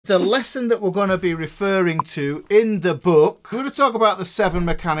the lesson that we're going to be referring to in the book. We're going to talk about the 7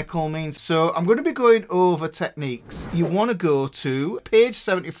 mechanical means. So I'm going to be going over techniques. You want to go to page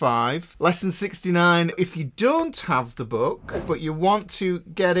 75, lesson 69. If you don't have the book, but you want to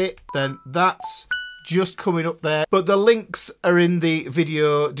get it, then that's just coming up there, but the links are in the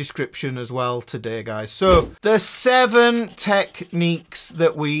video description as well today, guys. So there's 7 techniques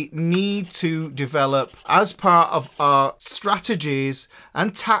that we need to develop as part of our strategies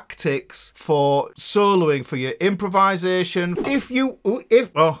and tactics for soloing, for your improvisation.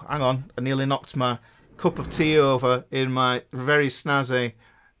 Oh, hang on, I nearly knocked my cup of tea over in my very snazzy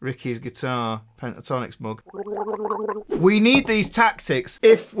Ricky's Guitar Pentatonics mug. We need these tactics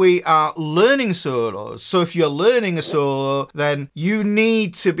if we are learning solos. So if you're learning a solo, then you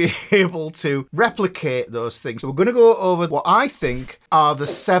need to be able to replicate those things. So we're going to go over what I think are the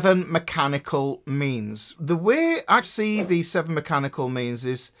 7 mechanical means. The way I see these 7 mechanical means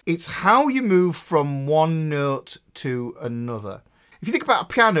is it's how you move from one note to another. If you think about a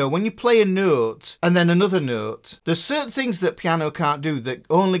piano, when you play a note and then another note, there's certain things that piano can't do that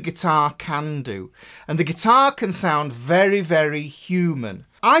only guitar can do. And the guitar can sound very, very human.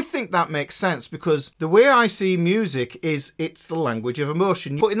 I think that makes sense because the way I see music is it's the language of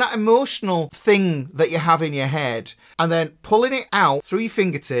emotion. Putting that emotional thing that you have in your head and then pulling it out through your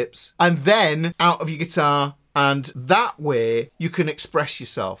fingertips and then out of your guitar. And that way you can express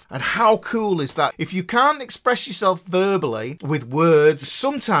yourself. And how cool is that? If you can't express yourself verbally with words,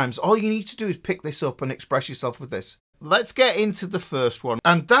 sometimes all you need to do is pick this up and express yourself with this. Let's get into the first one.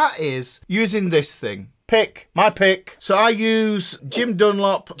 And that is using this thing. Pick, my pick. So I use Jim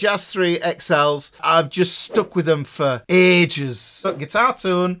Dunlop Jazz 3 XLs. I've just stuck with them for ages. Guitar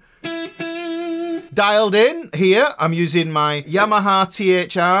tone. Dialed in here, I'm using my Yamaha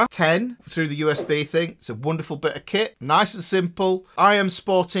THR-10 through the USB thing. It's a wonderful bit of kit, nice and simple. I am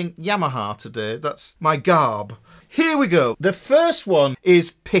sporting Yamaha today, that's my garb. Here we go. The first one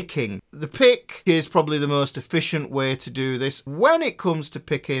is picking. The pick is probably the most efficient way to do this. When it comes to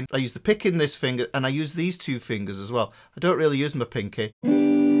picking, I use the pick in this finger and I use these 2 fingers as well. I don't really use my pinky.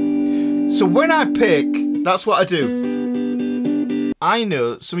 So when I pick, that's what I do. I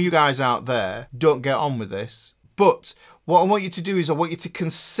know some of you guys out there don't get on with this, but what I want you to do is I want you to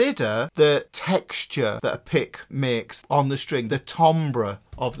consider the texture that a pick makes on the string, the timbre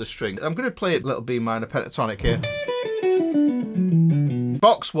of the string. I'm going to play a little B minor pentatonic here.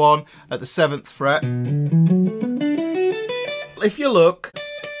 Box 1 at the 7th fret. If you look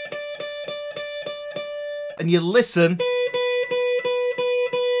and you listen,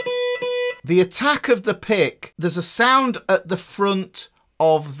 the attack of the pick, there's a sound at the front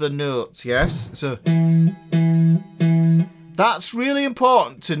of the notes, yes? So that's really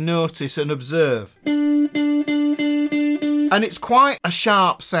important to notice and observe. And it's quite a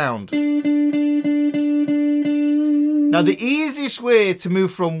sharp sound. Now the easiest way to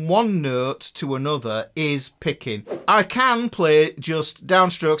move from one note to another is picking. I can play just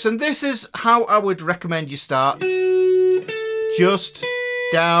downstrokes, and this is how I would recommend you start. Just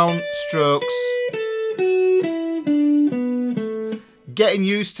down strokes. Getting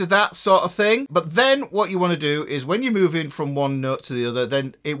used to that sort of thing. But then what you want to do is when you're moving from one note to the other,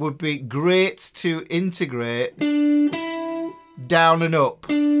 then it would be great to integrate down and up.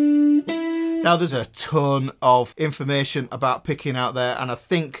 Now there's a ton of information about picking out there, and I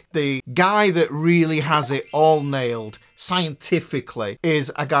think the guy that really has it all nailed scientifically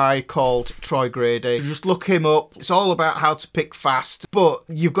is a guy called Troy Grady. Just look him up. It's all about how to pick fast, but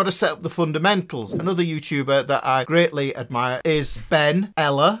you've got to set up the fundamentals. Another YouTuber that I greatly admire is Ben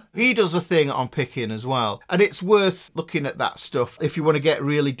Eller. He does a thing on picking as well, and it's worth looking at that stuff if you want to get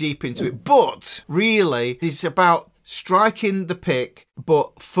really deep into it. But really, it's about striking the pick,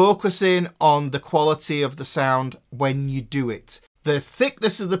 but focusing on the quality of the sound when you do it. The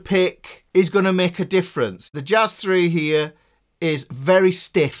thickness of the pick is going to make a difference. The Jazz 3 here is very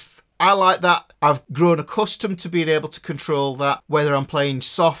stiff. I like that. I've grown accustomed to being able to control that, whether I'm playing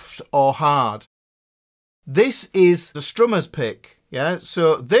soft or hard. This is the strummer's pick. Yeah,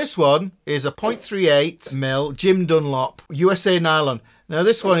 so this one is a 0.38mm Jim Dunlop USA nylon. Now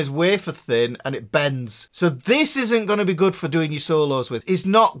this one is wafer thin and it bends. So this isn't going to be good for doing your solos with. It's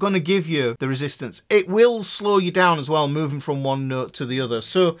not going to give you the resistance. It will slow you down as well, moving from one note to the other.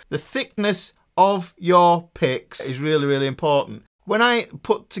 So the thickness of your picks is really, really important. When I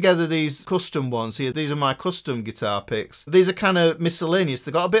put together these custom ones here, these are my custom guitar picks. These are kind of miscellaneous.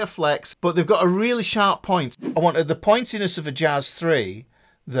 They've got a bit of flex, but they've got a really sharp point. I wanted the pointiness of a Jazz 3,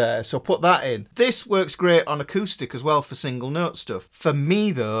 there, so put that in. This works great on acoustic as well for single note stuff. For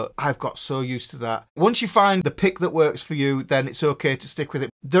me though, I've got so used to that. Once you find the pick that works for you, then it's okay to stick with it.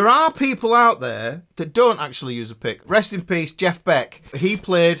 There are people out there that don't actually use a pick. Rest in peace, Jeff Beck. He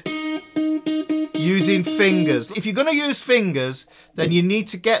played using fingers. If you're going to use fingers, then you need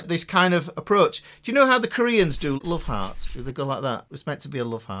to get this kind of approach. Do you know how the Koreans do love hearts? Do they go like that? It's meant to be a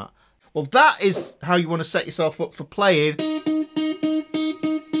love heart. Well, that is how you want to set yourself up for playing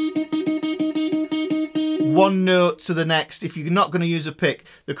one note to the next if you're not going to use a pick.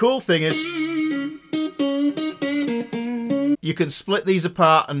 The cool thing is you can split these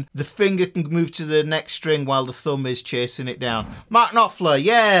apart and the finger can move to the next string while the thumb is chasing it down. Mark Knopfler,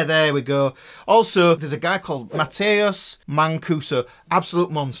 yeah, there we go. Also, there's a guy called Mateus Mancuso,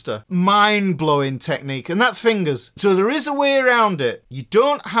 absolute monster. Mind-blowing technique, and that's fingers. So there is a way around it. You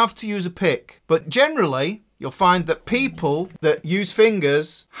don't have to use a pick, but generally, you'll find that people that use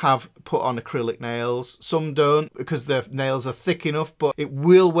fingers have put on acrylic nails. Some don't because their nails are thick enough, but it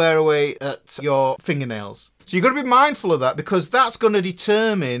will wear away at your fingernails. So you've got to be mindful of that because that's going to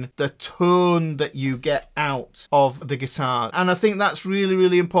determine the tone that you get out of the guitar. And I think that's really,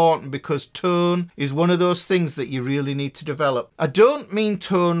 really important because tone is one of those things that you really need to develop. I don't mean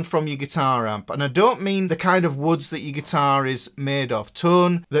tone from your guitar amp, and I don't mean the kind of woods that your guitar is made of.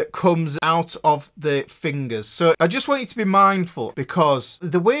 Tone that comes out of the fingers. So I just want you to be mindful because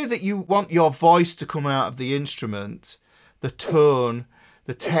the way that you want your voice to come out of the instrument, the tone,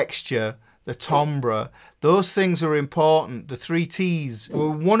 the texture, the timbre, those things are important, the 3 T's. We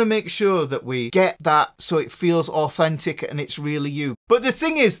want to make sure that we get that so it feels authentic and it's really you. But the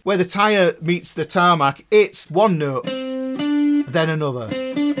thing is, where the tire meets the tarmac, it's one note, then another.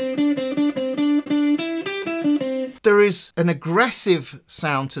 There is an aggressive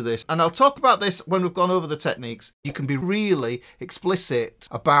sound to this, and I'll talk about this when we've gone over the techniques. You can be really explicit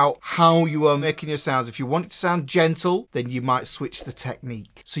about how you are making your sounds. If you want it to sound gentle, then you might switch the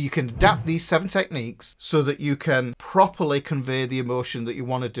technique. So you can adapt these 7 techniques so that you can properly convey the emotion that you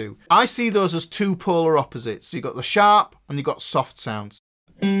want to do. I see those as 2 polar opposites. So you've got the sharp and you've got soft sounds.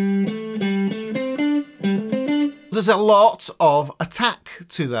 There's a lot of attack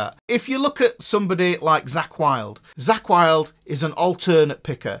to that. If you look at somebody like Zakk Wylde is an alternate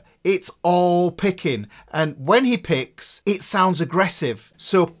picker. It's all picking, and when he picks, it sounds aggressive.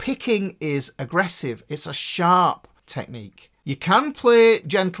 So picking is aggressive. It's a sharp technique. You can play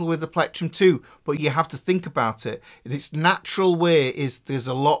gentle with the plectrum too, but you have to think about it. Its natural way is there's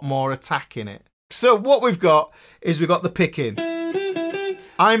a lot more attack in it. So what we've got is we've got the picking.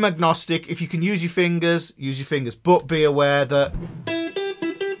 I'm agnostic. If you can use your fingers, but be aware that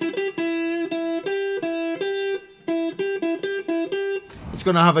it's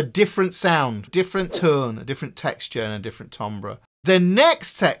going to have a different sound, different tone, a different texture, and a different timbre. The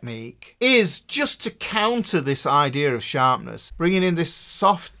next technique is just to counter this idea of sharpness, bringing in this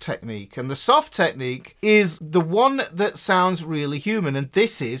soft technique. And the soft technique is the one that sounds really human, and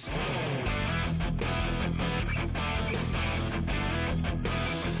this is